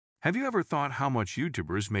Have you ever thought how much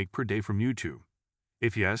YouTubers make per day from YouTube?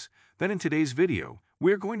 If yes, then in today's video,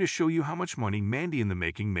 we're going to show you how much money Mandy in the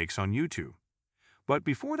Making makes on YouTube. But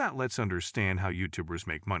before that, let's understand how YouTubers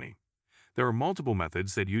make money. There are multiple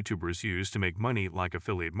methods that YouTubers use to make money, like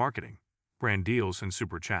affiliate marketing, brand deals, and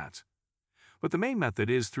super chats. But the main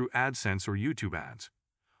method is through AdSense or YouTube ads.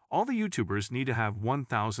 All the YouTubers need to have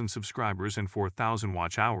 1,000 subscribers and 4,000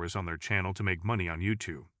 watch hours on their channel to make money on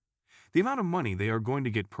YouTube. The amount of money they are going to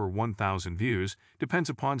get per 1,000 views depends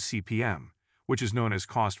upon CPM, which is known as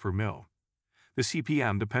cost per mil. The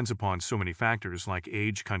CPM depends upon so many factors like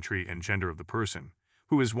age, country, and gender of the person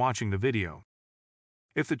who is watching the video.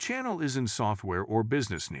 If the channel is in software or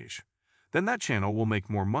business niche, then that channel will make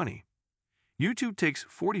more money. YouTube takes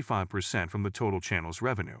 45% from the total channel's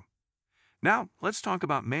revenue. Now, let's talk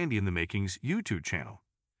about Mandy in the Making's YouTube channel.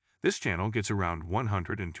 This channel gets around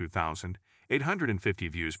 102,850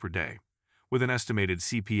 views per day. With an estimated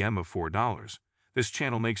CPM of $4, this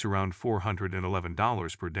channel makes around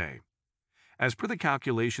 $411 per day. As per the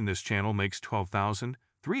calculation, this channel makes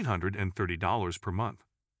 $12,330 per month.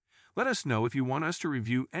 Let us know if you want us to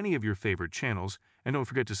review any of your favorite channels, and don't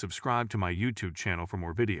forget to subscribe to my YouTube channel for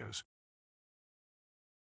more videos.